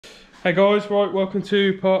Hey guys, right, welcome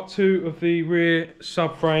to part 2 of the rear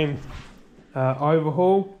subframe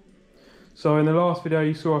overhaul. So in the last video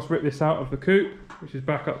you saw us rip this out of the coupe, which is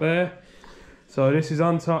back up there. So this is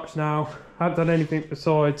untouched now. I haven't done anything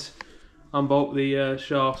besides unbolt the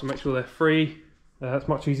shafts and make sure they're free. That's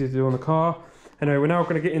much easier to do on the car. Anyway, we're now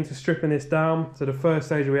going to get into stripping this down. So the first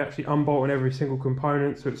stage we actually unbolting every single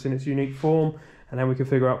component so it's in its unique form, and then we can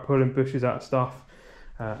figure out pulling bushes out of stuff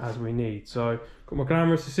as we need. So got my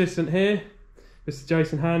glamorous assistant here, Mr.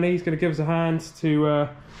 Jason Hanley. He's going to give us a hand to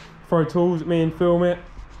throw tools at me and film it.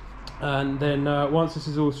 And then once this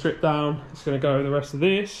is all stripped down, it's going to go with the rest of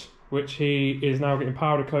this, which he is now getting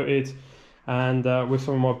powder coated. And with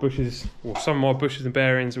some of my bushes, or some of my bushes and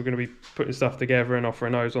bearings, we're going to be putting stuff together and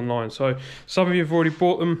offering those online. So some of you have already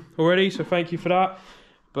bought them already, so thank you for that.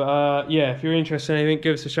 But yeah, if you're interested in anything,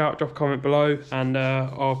 give us a shout, drop a comment below, and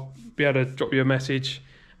I'll be able to drop you a message,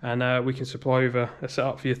 and we can supply over a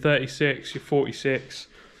setup for your 36, your 46,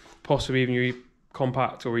 possibly even your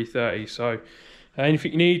compact or E30. So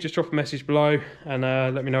anything you need, just drop a message below and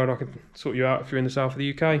let me know, and I can sort you out if you're in the south of the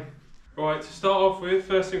UK. Right, to start off with,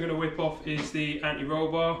 first thing I'm going to whip off is the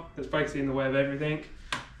anti-roll bar. That's basically in the way of everything.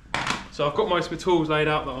 So I've got most of the tools laid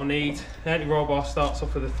out that I'll need. The anti-roll bar starts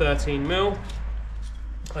off with a 13mm,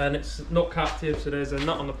 and it's not captive, so there's a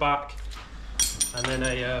nut on the back and then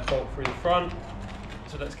a bolt through the front.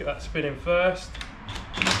 So let's get that spinning first.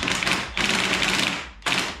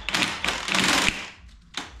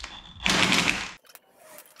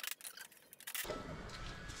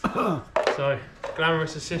 So,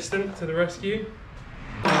 glamorous assistant to the rescue.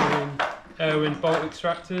 Airwind bolt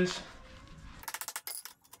extractors.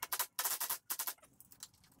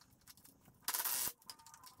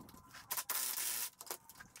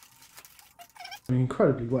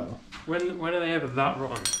 Incredibly well. When are they ever that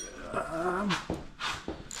rotten?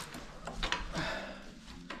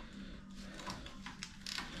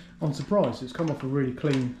 I'm surprised. It's come off a really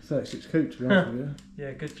clean 36 coupe, to be honest with you.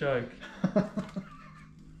 Yeah, good joke.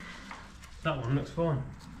 That one looks fine.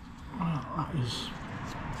 Wow, that is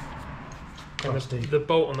crusty. The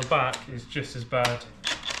bolt on the back is just as bad.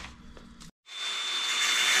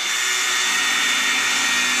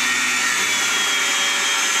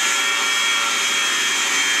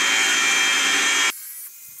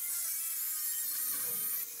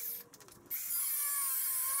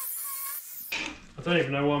 I don't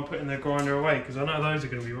even know why I'm putting the grinder away, because I know those are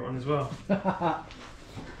going to be rotten as well.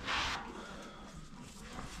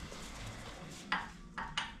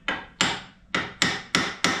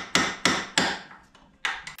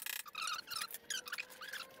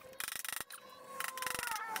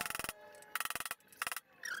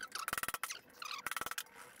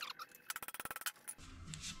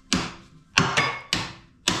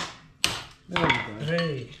 There we go.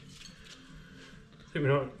 Hey, I think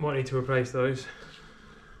we might need to replace those.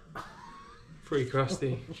 Pretty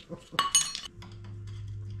crusty. You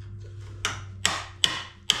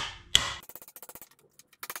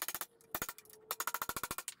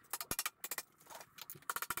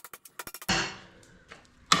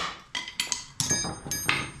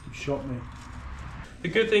shot me. The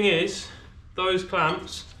good thing is, those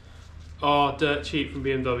clamps are dirt cheap from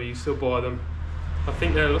BMW. You still buy them. I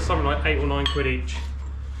think they're something like 8 or 9 quid each.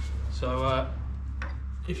 So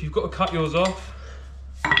if you've got to cut yours off,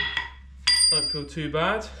 don't feel too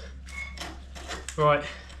bad. Right,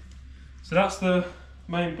 so that's the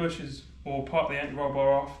main bushes, or part of the anti-roll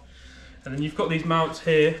bar off. And then you've got these mounts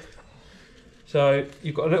here. So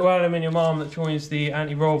you've got a little aluminium arm that joins the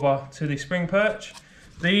anti-roll bar to the spring perch.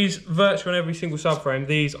 These, virtually on every single subframe,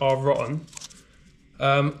 these are rotten.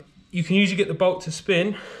 You can usually get the bolt to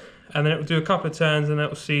spin, and then it will do a couple of turns and it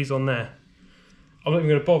will seize on there. I'm not even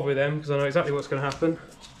going to bother with them because I know exactly what's going to happen.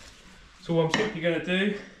 So what I'm simply going to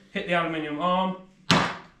do, hit the aluminium arm,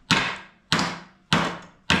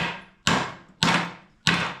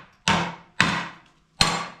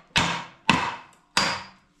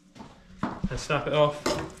 and snap it off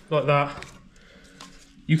like that.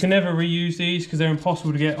 You can never reuse these because they're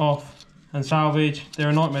impossible to get off and salvage. They're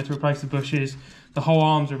a nightmare to replace the bushes. The whole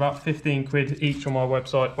arms are about 15 quid each on my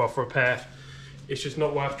website, well, for a pair. It's just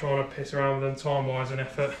not worth trying to piss around with them time-wise and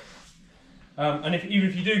effort. And even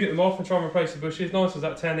if you do get them off and try and replace the bushes, nice as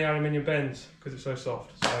that tear the aluminium bends because it's so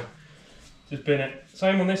soft. So just bin it.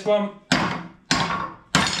 Same on this one.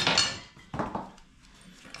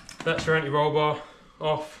 That's your anti-roll bar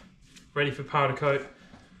off, ready for powder coat.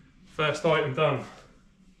 First item done.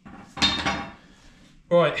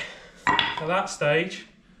 Right, at that stage,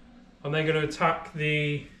 I'm then going to attack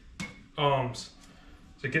the arms.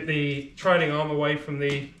 So get the trailing arm away from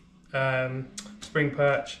the spring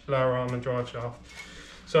perch, lower arm and drive shaft.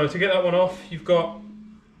 So to get that one off, you've got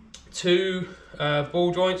two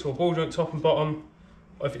ball joints, or ball joint top and bottom.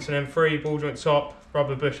 If it's an M3, ball joint top,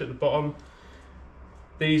 rubber bush at the bottom.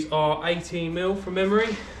 These are 18mm from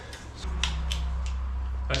memory.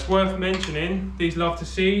 It's worth mentioning, these love to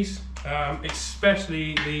seize,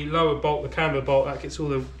 especially the lower bolt, the camber bolt, that gets all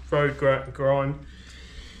the road grime.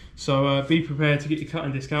 So be prepared to get your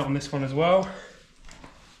cutting disc out on this one as well.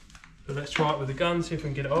 But let's try it with the gun, see if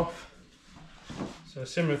we can get it off. So a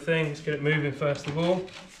similar thing, let's get it moving first of all.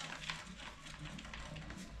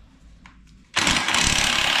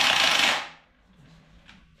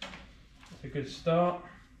 That's a good start.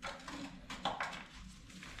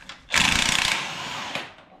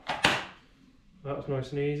 That was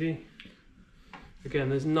nice and easy. Again,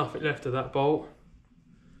 there's nothing left of that bolt.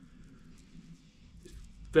 It's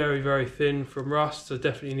very, very thin from rust, so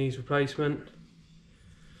definitely needs replacement.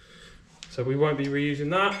 So we won't be reusing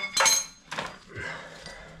that.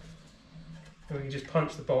 And we can just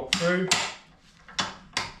punch the bolt through.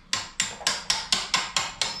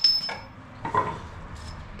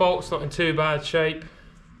 Bolt's not in too bad shape,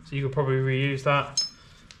 so you could probably reuse that,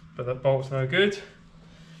 but that bolt's no good.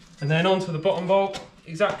 And then onto the bottom bolt,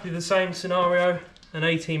 exactly the same scenario, an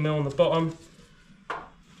 18mm on the bottom.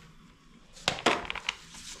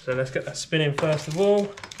 So let's get that spinning first of all.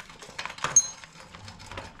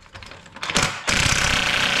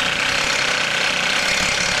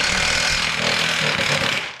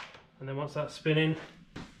 And then once that's spinning,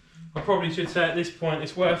 I probably should say at this point,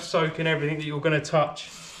 it's worth soaking everything that you're going to touch,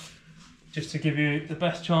 just to give you the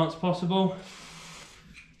best chance possible.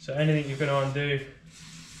 So anything you're going to undo.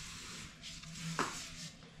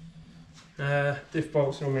 Diff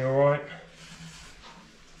bolts normally alright.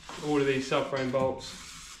 All of these subframe bolts,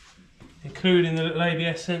 including the little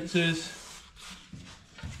ABS sensors.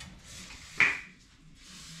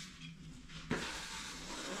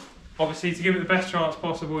 Obviously, to give it the best chance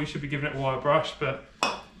possible, you should be giving it a wire brush, but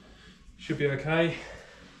should be okay.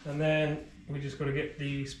 And then we just got to get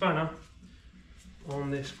the spanner on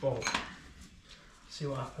this bolt. See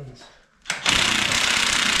what happens.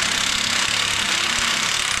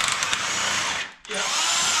 Yeah.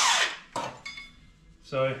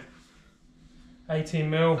 So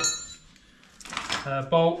 18mm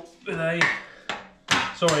bolt with a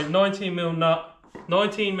 19mm nut,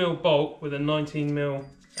 19mm bolt with a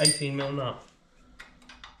 18mm nut.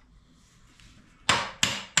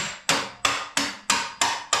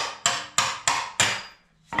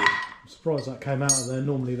 I'm surprised that came out of there.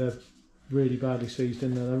 Normally they're really badly seized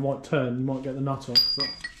in there. They might turn, you might get the nut off. But...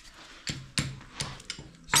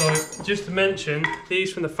 So just to mention,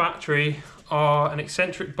 these from the factory are an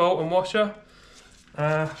eccentric bolt and washer.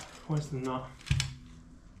 Where's the nut?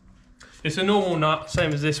 It's a normal nut,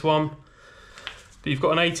 same as this one, but you've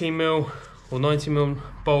got an 18mm or 90mm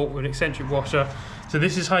bolt with an eccentric washer. So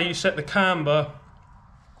this is how you set the camber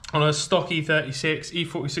on a stock E36,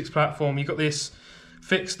 E46 platform. You've got this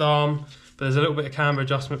fixed arm, but there's a little bit of camber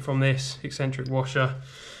adjustment from this eccentric washer.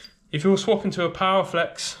 If you're swapping to a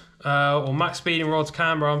Powerflex or max speeding rods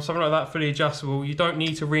camber arm, something like that, fully adjustable, you don't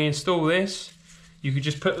need to reinstall this. You could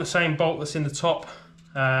just put the same bolt that's in the top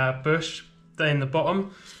bush in the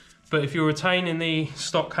bottom. But if you're retaining the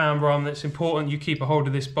stock camber arm, that's important you keep a hold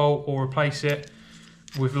of this bolt or replace it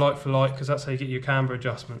with like for like, because that's how you get your camber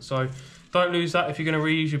adjustment. So don't lose that if you're going to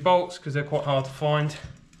reuse your bolts, because they're quite hard to find.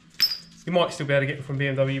 You might still be able to get them from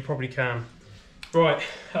BMW, you probably can. Right,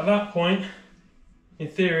 at that point, in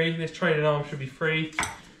theory, this trailing arm should be free,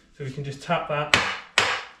 so we can just tap that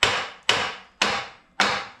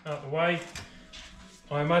out of the way.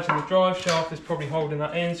 I imagine the drive shaft is probably holding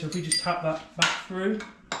that in, so if we just tap that back through.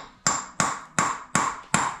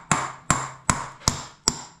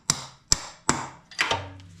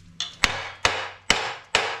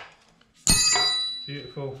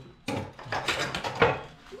 Beautiful.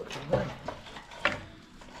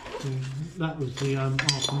 That was the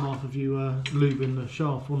aftermath of you lubing the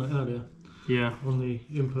shaft, wasn't it, earlier? Yeah. On the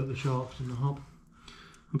input, the shaft and the hub.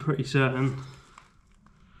 I'm pretty certain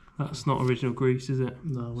that's not original grease, is it?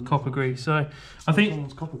 No. It's copper grease. So I think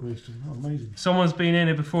someone's copper greased it. Oh, amazing. Someone's been in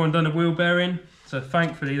here before and done a wheel bearing. So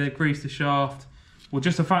thankfully they've greased the shaft. Well,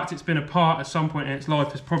 just the fact it's been apart at some point in its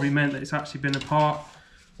life has probably meant that it's actually been apart,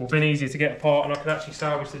 or been easier to get apart, and I can actually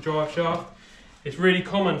salvage the drive shaft. It's really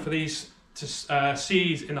common for these to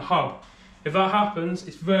seize in the hub. If that happens,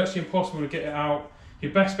 it's virtually impossible to get it out.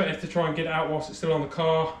 Your best bet is to try and get it out whilst it's still on the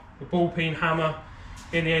car. The ball peen hammer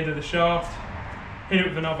in the end of the shaft, hit it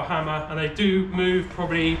with another hammer, and they do move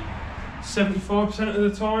probably 75% of the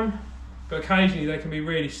time, but occasionally they can be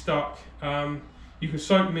really stuck. You can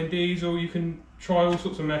soak them in diesel, you can try all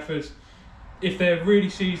sorts of methods. if they're really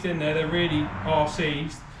seized in there, they really are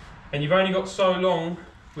seized, and you've only got so long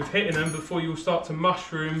with hitting them before you'll start to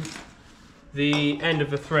mushroom the end of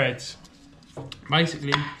the threads.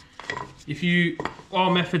 Basically,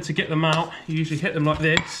 our method to get them out, you usually hit them like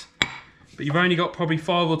this, but you've only got probably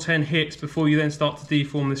 5 or 10 hits before you then start to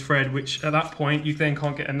deform this thread, which at that point you then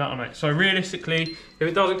can't get a nut on it. So realistically, if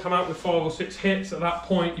it doesn't come out with 5 or 6 hits, at that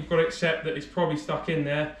point you've got to accept that it's probably stuck in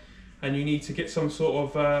there and you need to get some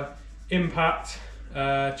sort of impact,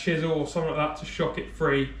 chisel or something like that to shock it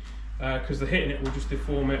free, because the hitting it will just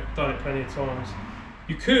deform it. I've done it plenty of times.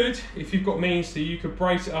 You could, if you've got means to, you could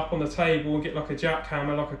brace it up on the table and get like a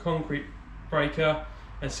jackhammer, like a concrete breaker,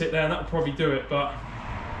 and sit there, and that would probably do it, but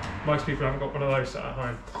most people haven't got one of those set at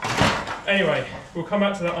home. Anyway, we'll come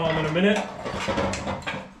back to that arm in a minute. Oh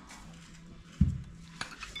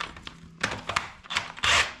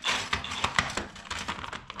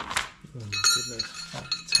my goodness.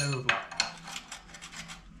 That's terrible.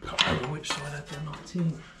 Can't remember which side I had the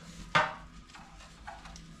 19.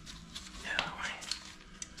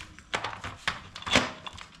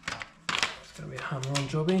 It's going to be a hammer-on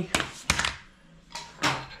jobby.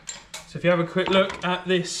 So if you have a quick look at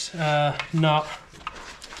this nut,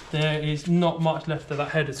 there is not much left of that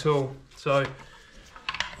head at all. So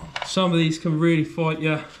some of these can really fight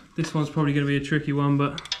you. This one's probably going to be a tricky one,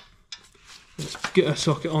 but let's get a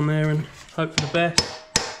socket on there and hope for the best.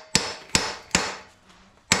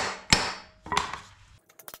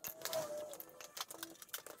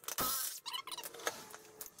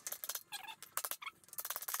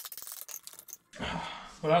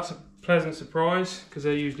 Well, that's a pleasant surprise because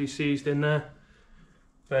they're usually seized in there.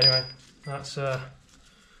 But anyway, that's that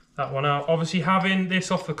one out. Obviously, having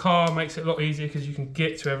this off the car makes it a lot easier because you can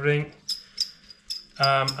get to everything.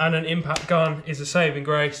 And an impact gun is a saving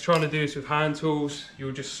grace. Trying to do this with hand tools,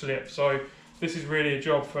 you'll just slip. So this is really a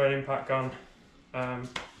job for an impact gun.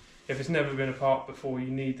 If it's never been apart before,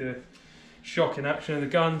 you need the shocking action of the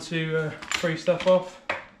gun to free stuff off.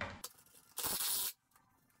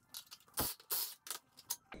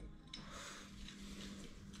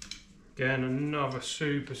 Again, another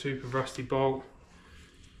super rusty bolt.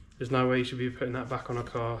 There's no way you should be putting that back on a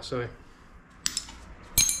car, so. And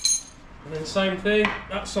then same thing,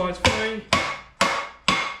 that side's free.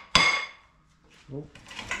 Oh,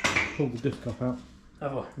 pulled the diff cup out.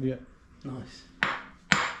 Have I? Yeah. Nice.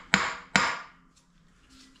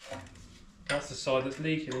 That's the side that's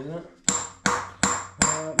leaking, isn't it?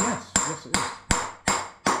 Yes it is.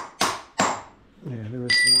 Yeah, there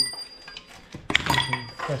is something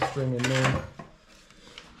festering in there.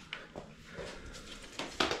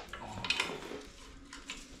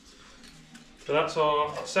 So that's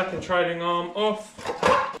our second trailing arm off.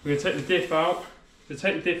 We're going to take the diff out. To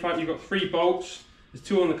take the diff out, you've got 3 bolts. There's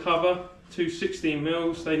 2 on the cover, 2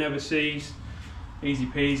 16mm, they never seize. Easy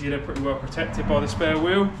peasy, they're pretty well protected by the spare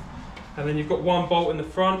wheel. And then you've got 1 bolt in the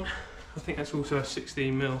front. I think that's also a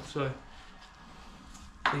 16mm, so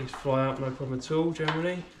these fly out no problem at all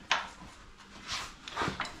generally.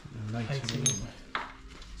 18.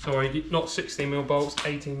 Sorry, not 16mm bolts,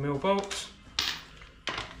 18mm bolts.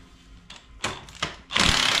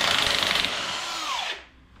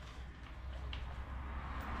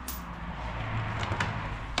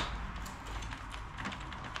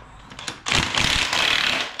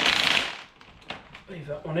 Leave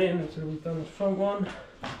that one in until we've done the front one.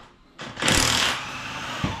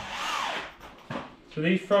 So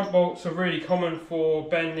these front bolts are really common for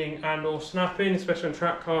bending and or snapping, especially on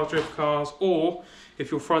track cars, drift cars, or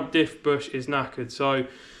if your front diff bush is knackered. So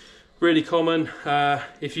really common.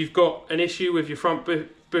 If you've got an issue with your front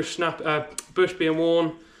bush being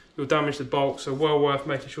worn, you'll damage the bolt. So well worth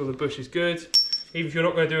making sure the bush is good. Even if you're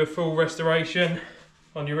not going to do a full restoration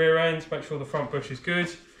on your rear end, make sure the front bush is good.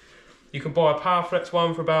 You can buy a Powerflex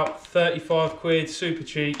one for about 35 quid, super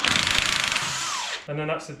cheap. And then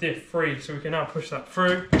that's the diff free, so we can now push that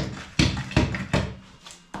through.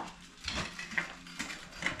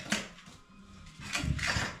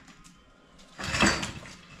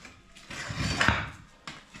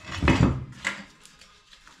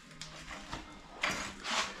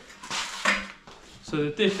 So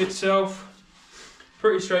the diff itself,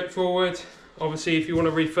 pretty straightforward. Obviously, if you want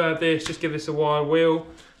to refurb this, just give this a wire wheel.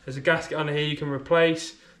 There's a gasket under here you can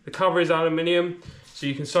replace. The cover is aluminium, so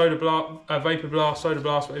you can soda blast, vapor blast, soda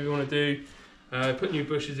blast, whatever you want to do. Put new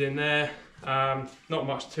bushes in there. Not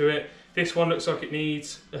much to it. This one looks like it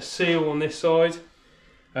needs a seal on this side.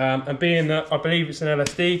 And being that I believe it's an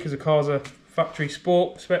LSD because the car's a factory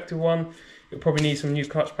sport Spectre one, it'll probably need some new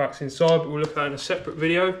clutch packs inside, but we'll look at that in a separate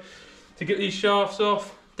video. To get these shafts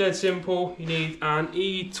off, dead simple. You need an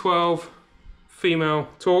E12 female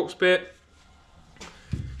Torx bit.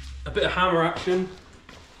 a bit of hammer action.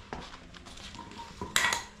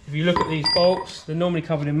 If you look at these bolts, they're normally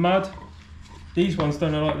covered in mud. These ones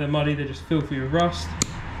don't look like they're muddy, they're just filthy with rust.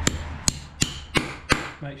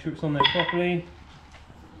 Make sure it's on there properly.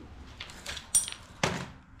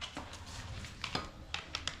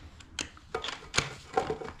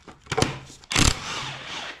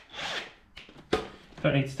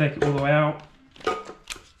 Don't need to take it all the way out.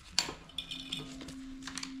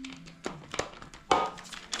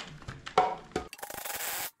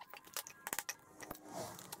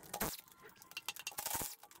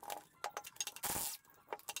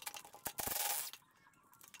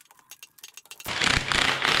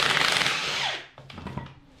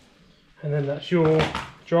 And then that's your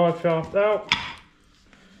drive shaft out.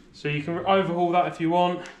 So you can overhaul that if you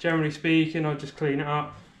want. Generally speaking, I'll just clean it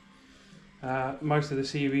up. Most of the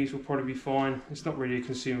CVs will probably be fine. It's not really a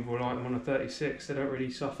consumable item on a 36. They don't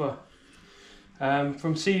really suffer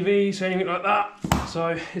from CVs or anything like that.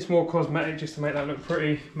 So it's more cosmetic just to make that look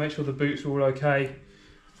pretty. Make sure the boots are all okay.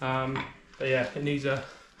 But yeah, it needs a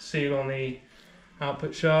seal on the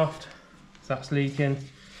output shaft. That's leaking.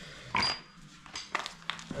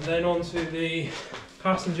 And then onto the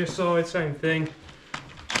passenger side, same thing.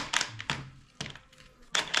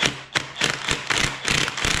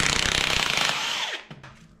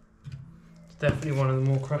 It's definitely one of the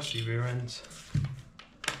more crusty rear ends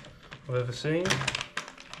I've ever seen.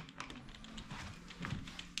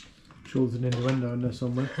 I'm sure there's an innuendo in there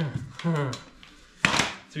somewhere. To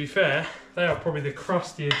be fair, they are probably the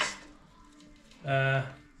crustiest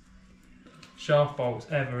shaft bolts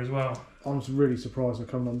ever as well. I'm really surprised they're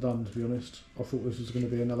coming undone, to be honest. I thought this was going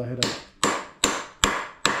to be another headache.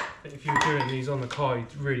 If you were doing these on the car,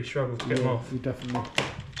 you'd really struggle to get them off. You definitely.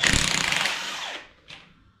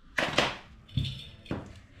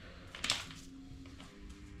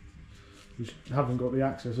 You haven't got the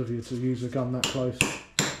access, have you, to use a gun that close?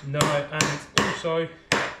 No, and also,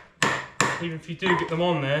 even if you do get them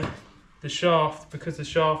on there, the shaft, because the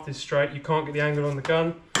shaft is straight, you can't get the angle on the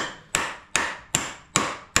gun.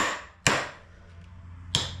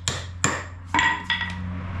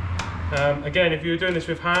 Again, if you were doing this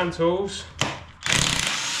with hand tools,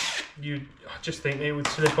 I just think it would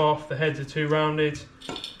slip off. The heads are too rounded.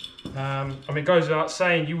 I mean, it goes without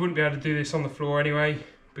saying you wouldn't be able to do this on the floor anyway,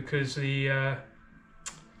 because the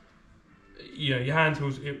your hand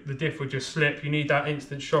tools, the diff would just slip. You need that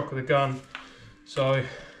instant shock of the gun. So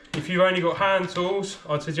if you've only got hand tools,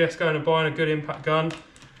 I'd suggest going and buying a good impact gun.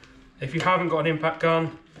 If you haven't got an impact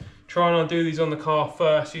gun, try and undo these on the car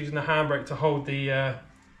first, using the handbrake to hold the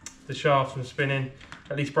shafts from spinning.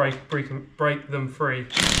 At least break them free.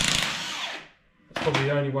 That's probably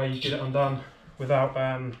the only way you get it undone without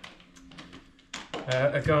a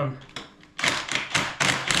gun.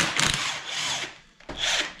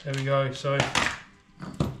 There we go. So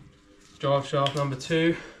drive shaft number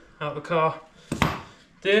 2 out the car.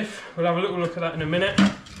 Diff, we'll have a little look at that in a minute.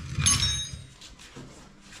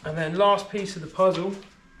 And then last piece of the puzzle,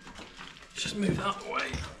 just move that out of the way.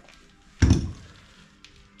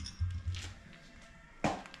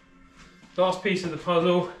 Last piece of the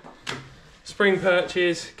puzzle, spring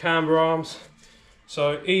perches, camber arms.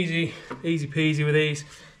 So easy peasy with these.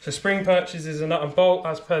 So spring perches is a nut and bolt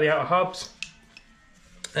as per the outer hubs.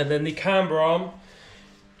 And then the camber arm,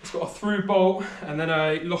 it's got a through bolt and then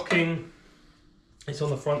a locking, it's on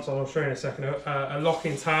the front side, I'll show you in a second, a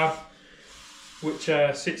locking tab which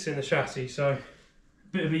sits in the chassis. So a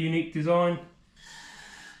bit of a unique design.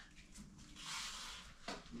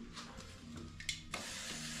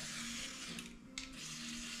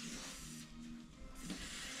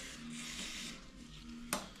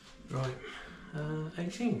 Right,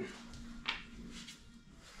 18.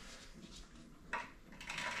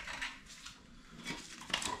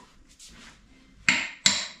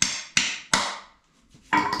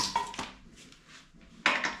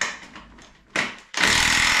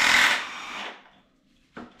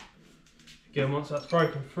 Again, once that's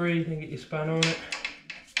broken free, you can get your spanner on it.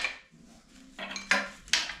 I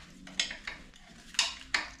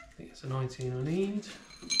think it's a 19 I need.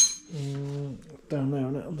 Down there,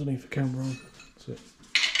 on it, underneath the camera on. That's it.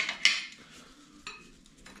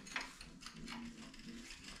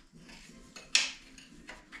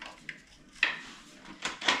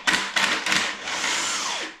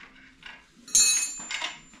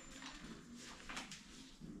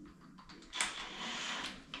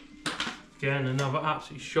 Again, another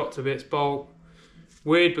absolutely shot to bits bolt.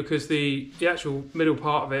 Weird because the actual middle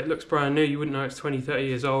part of it looks brand new. You wouldn't know it's 20, 30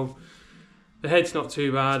 years old. The head's not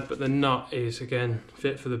too bad, but the nut is, again,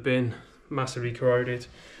 fit for the bin, massively corroded.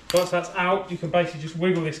 Once that's out, you can basically just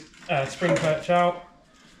wiggle this spring perch out.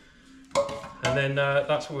 And then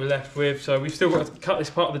that's what we're left with. So we've still got to cut this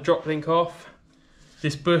part of the drop link off.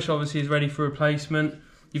 This bush obviously is ready for replacement.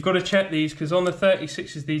 You've got to check these because on the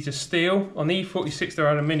 36s these are steel. On the E46 they're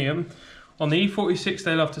aluminium. On the E46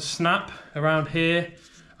 they love to snap around here.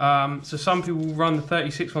 So some people run the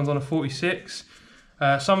 36 ones on a 46.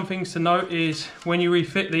 Some things to note is when you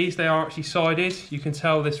refit these, they are actually sided. You can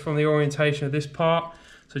tell this from the orientation of this part.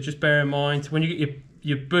 So just bear in mind, when you get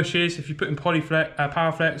your bushes, if you put in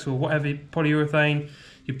Powerflex or whatever polyurethane,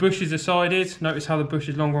 your bushes are sided. Notice how the bush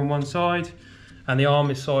is longer on one side and the arm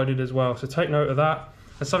is sided as well. So take note of that.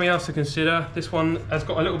 And something else to consider, this one has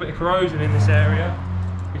got a little bit of corrosion in this area.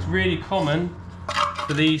 It's really common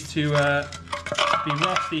for these to be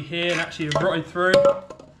rusty here and actually rotted through.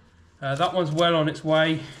 That one's well on its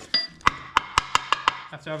way.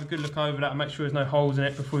 Have to have a good look over that and make sure there's no holes in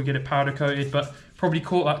it before we get it powder coated, but probably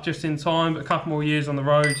caught that just in time. But a couple more years on the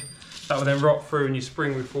road, that will then rot through and your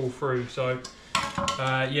spring would fall through. So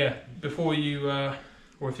yeah, before you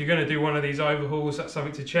or if you're going to do one of these overhauls, that's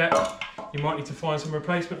something to check. You might need to find some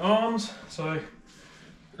replacement arms. So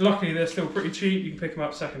luckily they're still pretty cheap. You can pick them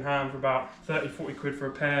up second hand for about 30-40 quid for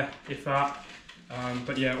a pair, if that.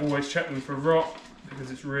 But yeah, always check them for rot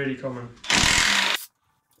because it's really common.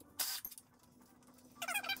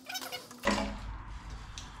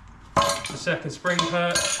 The second spring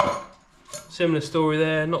perch, similar story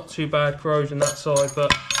there, not too bad corrosion that side,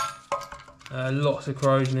 but lots of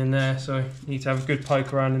corrosion in there, so you need to have a good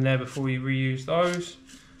poke around in there before you reuse those.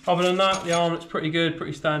 Other than that, the arm looks pretty good,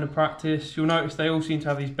 pretty standard practice. You'll notice they all seem to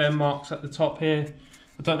have these bend marks at the top here.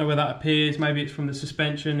 I don't know where that appears, maybe it's from the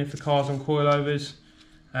suspension if the car's on coilovers.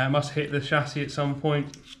 Must hit the chassis at some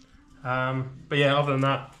point. But yeah, other than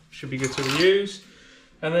that, should be good to reuse.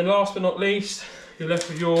 And then last but not least, you're left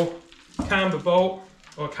with your camber bolt,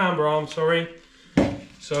 or camber arm, sorry.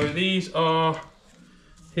 So these are,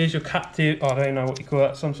 here's your captive, I don't know what you call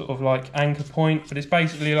that, some sort of like anchor point, but it's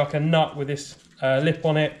basically like a nut with this lip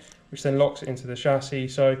on it, which then locks it into the chassis.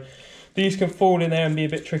 So these can fall in there and be a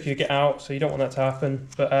bit tricky to get out, so you don't want that to happen.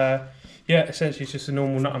 But yeah, essentially it's just a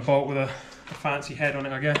normal nut and bolt with a fancy head on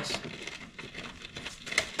it, I guess.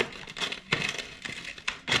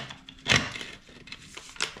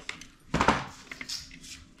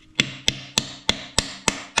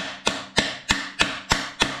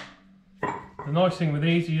 The nice thing with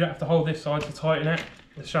these, you don't have to hold this side to tighten it.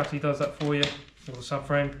 The chassis does that for you, or the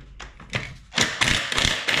subframe.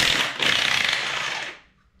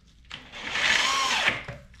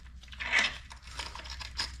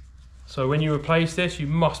 So when you replace this, you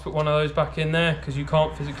must put one of those back in there because you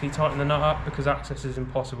can't physically tighten the nut up because access is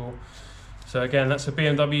impossible. So again, that's a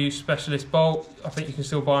BMW specialist bolt. I think you can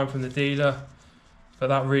still buy them from the dealer, but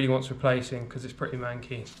that really wants replacing because it's pretty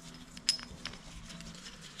manky.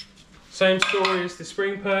 Same story as the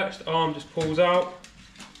spring perch, the arm just pulls out.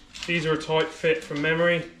 These are a tight fit from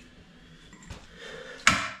memory.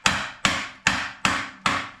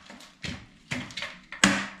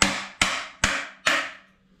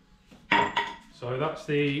 So that's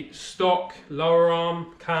the stock lower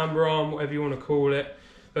arm, camber arm, whatever you want to call it.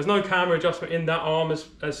 There's no camber adjustment in that arm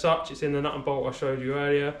as such, it's in the nut and bolt I showed you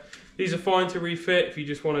earlier. These are fine to refit if you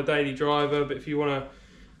just want a daily driver, but if you want a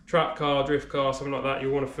track car, drift car, something like that,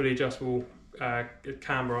 you want a fully adjustable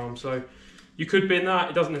camber arm. So you could bin that,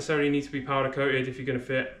 it doesn't necessarily need to be powder coated if you're going to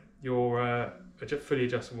fit your fully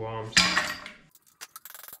adjustable arms.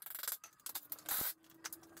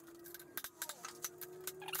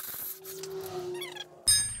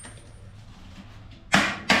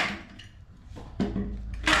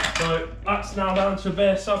 So that's now down to a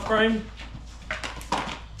bare subframe.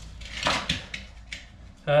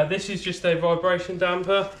 This is just a vibration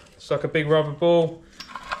damper. It's like a big rubber ball.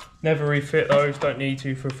 Never refit those, don't need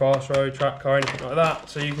to for a fast road, track car, anything like that.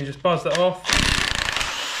 So you can just buzz that off.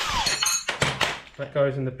 That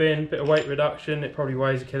goes in the bin, bit of weight reduction, it probably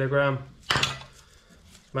weighs 1 kilogram.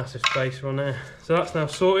 Massive spacer on there. So that's now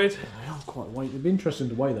sorted. They are quite weight. It'd be interesting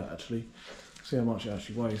to weigh that actually. See how much it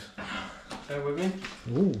actually weighs. Bear with me.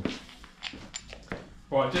 Ooh.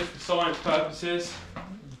 Right, just for science purposes,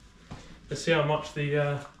 let's see how much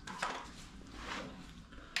the...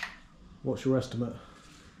 What's your estimate?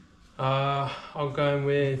 I'm going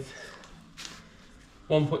with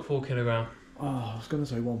 1.4 kilogram. Oh, I was going to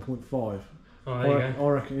say 1.5. Oh, there you go. I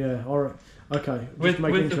reckon, yeah. Okay, just With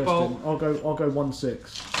make it the interesting. bolt. I'll go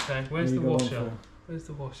 1.6. Okay, where's the washer? Where's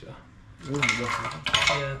the washer? Ooh,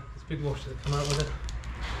 Yeah, there's a big washer that come out with it.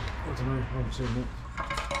 I don't know, I haven't seen that.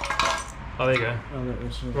 Oh, there you go. Oh, there it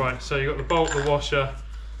is. Yeah. Right, so you've got the bolt, the washer,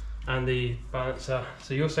 and the balancer.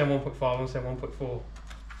 So you're saying 1.5, I'm saying 1.4.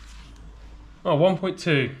 Oh,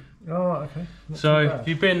 1.2. Oh, okay. Not So too bad. if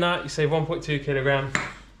you bin that, you save 1.2 kilograms,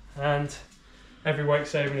 and every weight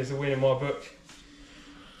saving is a win in my book.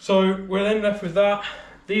 So we're then left with that.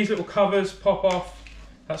 These little covers pop off.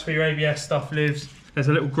 That's where your ABS stuff lives. There's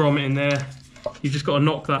a little grommet in there. You've just got to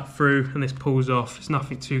knock that through and this pulls off. It's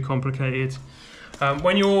nothing too complicated.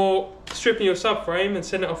 When you're stripping your subframe and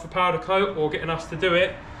sending it off for powder coat or getting us to do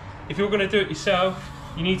it, if you're going to do it yourself,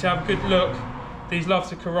 you need to have a good look. These love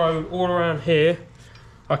to corrode all around here.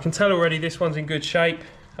 I can tell already this one's in good shape.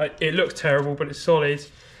 It looks terrible, but it's solid.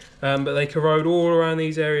 But they corrode all around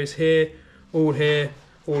these areas here, all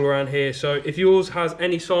around here. So if yours has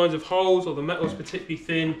any signs of holes or the metal's particularly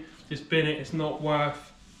thin, just bin it. It's not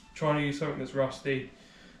worth trying to use something that's rusty.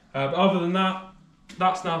 But other than that,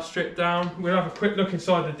 that's now stripped down. We'll have a quick look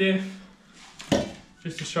inside the diff,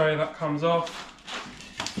 just to show you that comes off.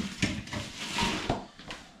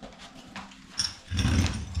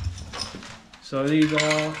 So these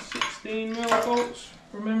are 16mm bolts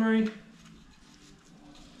from memory.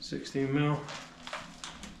 16mm.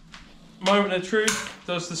 Moment of truth,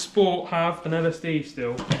 does the Sport have an LSD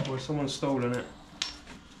still, or has someone stolen it?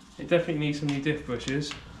 It definitely needs some new diff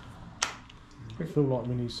bushes. I feel like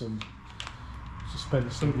we need some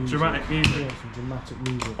suspense. Some dramatic music. Yeah, some dramatic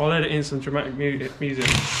music. I'll edit in some dramatic music,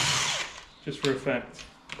 just for effect.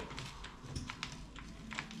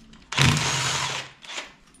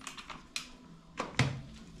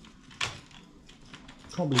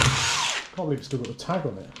 Can't believe it's still got a tag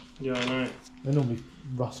on it. Yeah, I know. They normally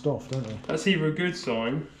rust off, don't they? That's either a good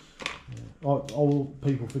sign. Yeah. All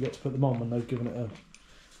people forget to put them on when they've given it a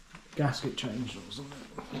gasket change or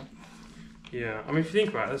something. Yeah, I mean, if you think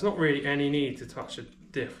about it, there's not really any need to touch a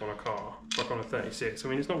diff on a car, like on a 36. I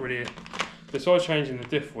mean, it's not really, besides changing the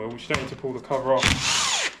diff wheel, which you don't need to pull the cover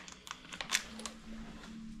off.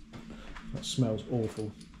 That smells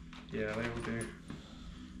awful. Yeah, they all do.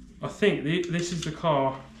 I think this is the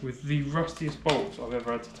car with the rustiest bolts I've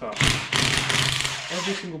ever had to touch.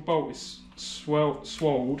 Every single bolt is swollen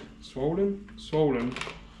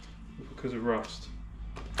because of rust.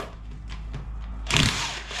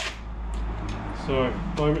 So,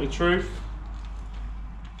 moment of truth.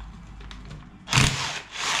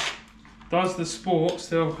 Does the Sport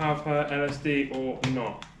still have her LSD or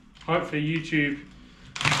not? Hopefully YouTube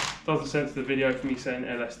doesn't censor the video for me saying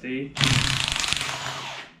LSD.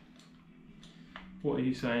 What are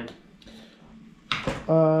you saying?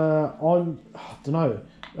 I don't know.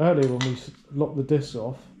 Earlier when we locked the discs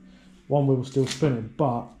off, one wheel was still spinning,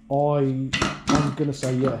 but I'm going to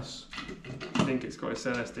say yes. I think it's got its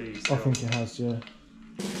LSD still. I think it has, yeah.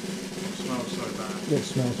 It smells so bad. It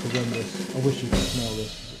smells horrendous. I wish you could smell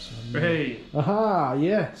this. Hey! Aha,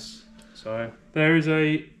 yes! So, there is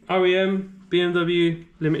a OEM BMW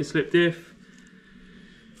limited slip diff.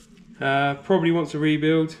 Probably wants a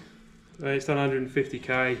rebuild. It's done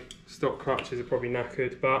 150k. Stock clutches are probably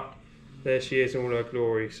knackered, but there she is in all her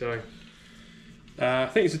glory. So, I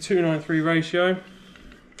think it's a 293 ratio.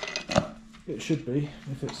 It should be,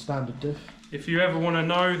 if it's standard diff. If you ever want to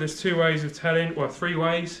know, there's two ways of telling, well, three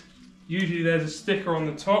ways. Usually there's a sticker on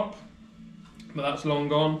the top, but that's long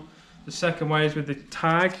gone. The second way is with the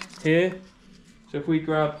tag here. So if we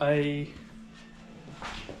grab a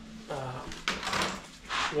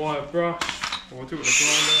wire brush, or we'll do it with a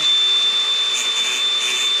grinder.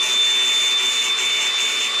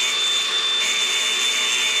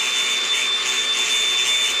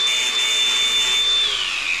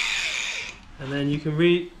 And then you can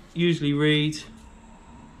usually read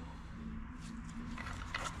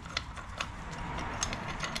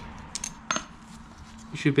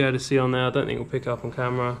you should be able to see on there, I don't think it'll pick up on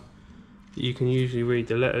camera, but you can usually read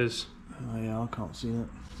the letters. Oh yeah, I can't see that.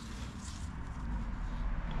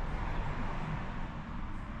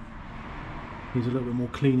 Needs a little bit more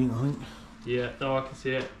cleaning, I think. Yeah, no, I can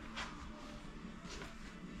see it.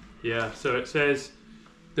 Yeah, so it says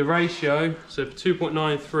the ratio, so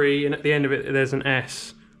 2.93, and at the end of it there's an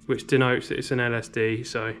S, which denotes that it's an LSD.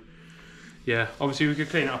 So yeah, obviously we could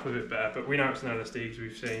clean it up a bit better, but we know it's an LSD because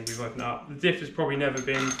we've opened it up. The diff has probably never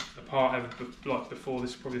been apart ever like before.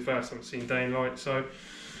 This is probably the first time I've seen daylight. So,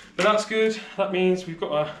 but that's good. That means we've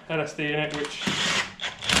got a LSD in it, which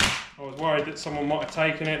I was worried that someone might have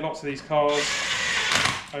taken it. Lots of these cars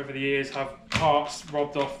over the years have parts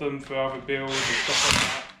robbed off them for other builds and stuff like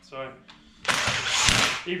that. So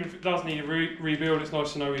even if it does need a rebuild, it's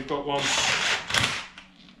nice to know we've got one.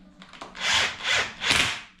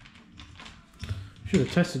 Should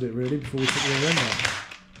have tested it really before we put the end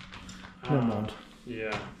out. Never mind.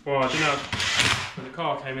 Yeah. Well, I didn't have, when the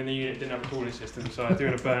car came in, the unit didn't have a cooling system, so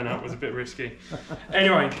doing a burnout was a bit risky.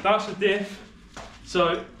 Anyway, that's the diff.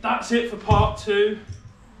 So that's it for part 2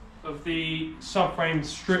 of the subframe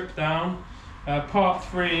strip down. Part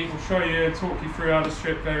 3 will show you, talk you through how to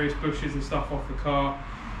strip various bushes and stuff off the car,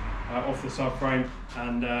 off the subframe,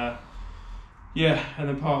 and yeah, and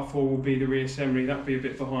then part 4 will be the reassembly. That'll be a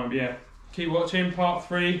bit behind, but yeah, keep watching. Part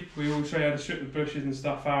 3, we will show you how to strip the bushes and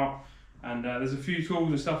stuff out, and there's a few tools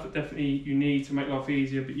and stuff that definitely you need to make life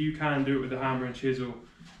easier, but you can do it with a hammer and chisel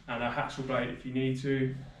and a hacksaw blade if you need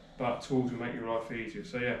to, but tools will make your life easier.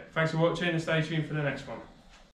 So yeah, thanks for watching and stay tuned for the next one.